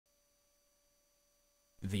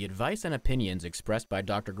The advice and opinions expressed by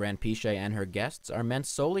Dr. Granpeesheh and her guests are meant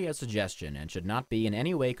solely as suggestion and should not be in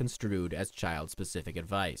any way construed as child-specific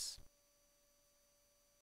advice.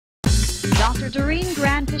 Dr. Doreen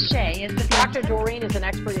Granpeesheh is the Dr. Doreen is an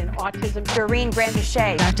expert in autism. Doreen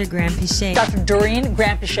Granpeesheh. Dr. Granpeesheh. Dr. Doreen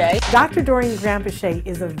Granpeesheh. Dr. Doreen Granpeesheh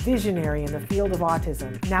is a visionary in the field of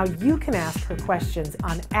autism. Now you can ask her questions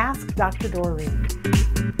on Ask Dr. Doreen.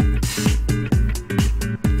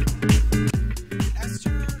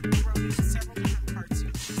 Esther wrote in several different parts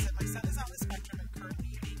here. She said, my son is on the spectrum and currently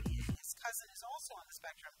ADHD. His cousin is also on the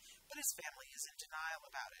spectrum, but his family is in denial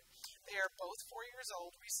about it. They are both 4 years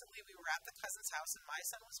old. Recently, we were at the cousin's house, and my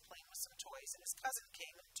son was playing with some toys, and his cousin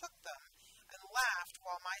came and took them and laughed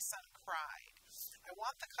while my son cried. I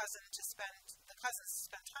want the cousins to spend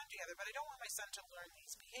time together, but I don't want my son to learn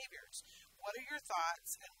these behaviors. What are your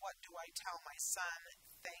thoughts, and what do I tell my son?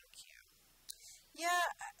 Thank you.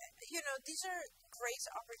 Yeah, these are great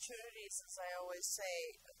opportunities, as I always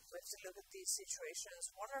say, to look at these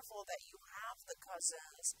situations. Wonderful that you have the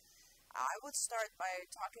cousins. I would start by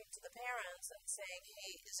talking to the parents and saying,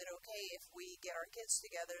 hey, is it okay if we get our kids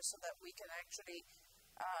together so that we can actually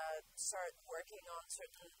start working on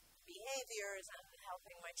certain behaviors and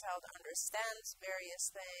helping my child understand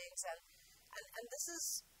various things. And this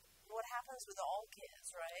is what happens with all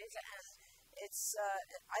kids, right? And it's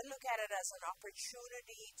I look at it as an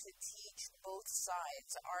opportunity to teach both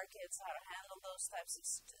sides, our kids how to handle those types of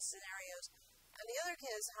scenarios, and the other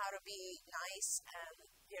kids how to be nice and,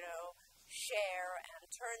 share and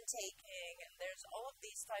turn-taking, and there's all of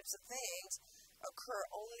these types of things occur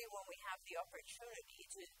only when we have the opportunity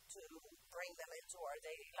to bring them into our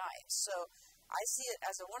daily lives. So I see it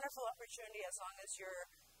as a wonderful opportunity as long as you're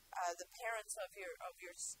the parents of your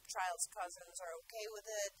child's cousins are okay with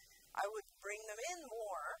it. I would bring them in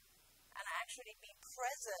more and actually be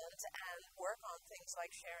present and work on things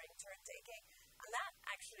like sharing, turn-taking. And that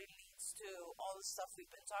actually leads to all the stuff we've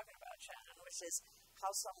been talking about, Shannon, which is how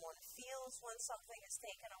someone feels when something is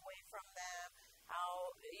taken away from them, how,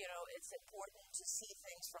 it's important to see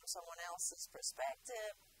things from someone else's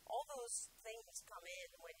perspective. All those things come in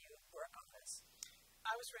when you work on this.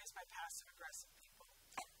 I was raised by passive-aggressive people.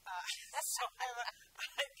 So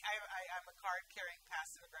I'm a card-carrying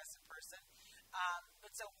passive-aggressive person.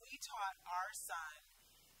 But so we taught our son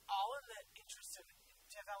all in the interest of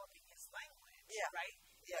developing his language, right?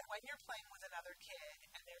 Yeah. When you're playing with another kid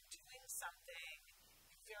and they're doing something,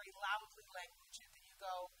 you very loudly language it, and you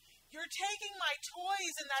go, you're taking my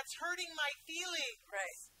toys and that's hurting my feelings.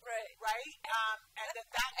 Right? And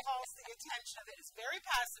that calls the attention. That it's very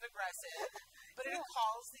passive-aggressive, but it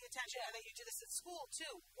calls the attention. And then you do this at school,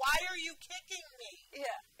 too. Why are you kicking me?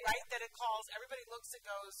 Yeah. Right? That it calls, everybody looks and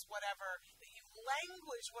goes, whatever, that you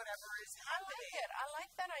language whatever is happening. I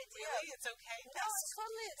like that idea. Really? It's okay? No, it's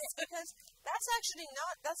totally. It's because that's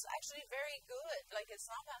actually very good. Like, it's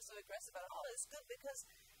not passive-aggressive at all. It's good because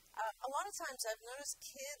a lot of times I've noticed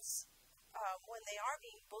kids, when they are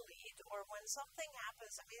being bullied or when something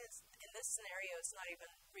happens, in this scenario, it's not even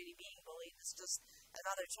really being bullied. It's just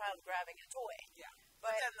another child grabbing a toy. Yeah.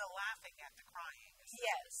 But then the laughing at the crying.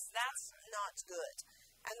 Yes, that's not good.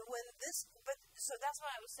 And so that's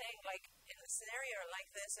why I was saying, like, in a scenario like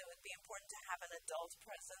this, it would be important to have an adult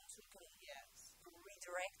present who can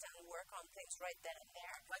redirect and work on things right then and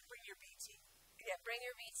there. Like bring your BT. Yeah, bring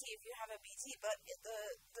your BT if you have a BT. But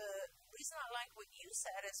the reason I like what you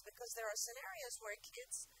said is because there are scenarios where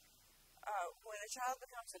kids, when a child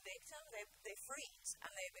becomes a victim, they freeze and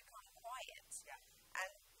they become quiet. Yeah. And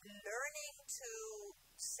learning to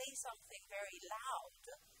say something very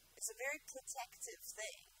loud is a very protective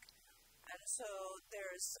thing. And so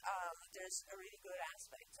there's a really good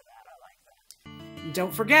aspect to that. I like that.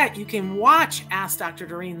 Don't forget, you can watch Ask Dr.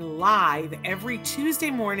 Doreen live every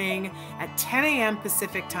Tuesday morning at 10 a.m.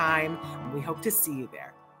 Pacific time. We hope to see you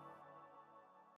there.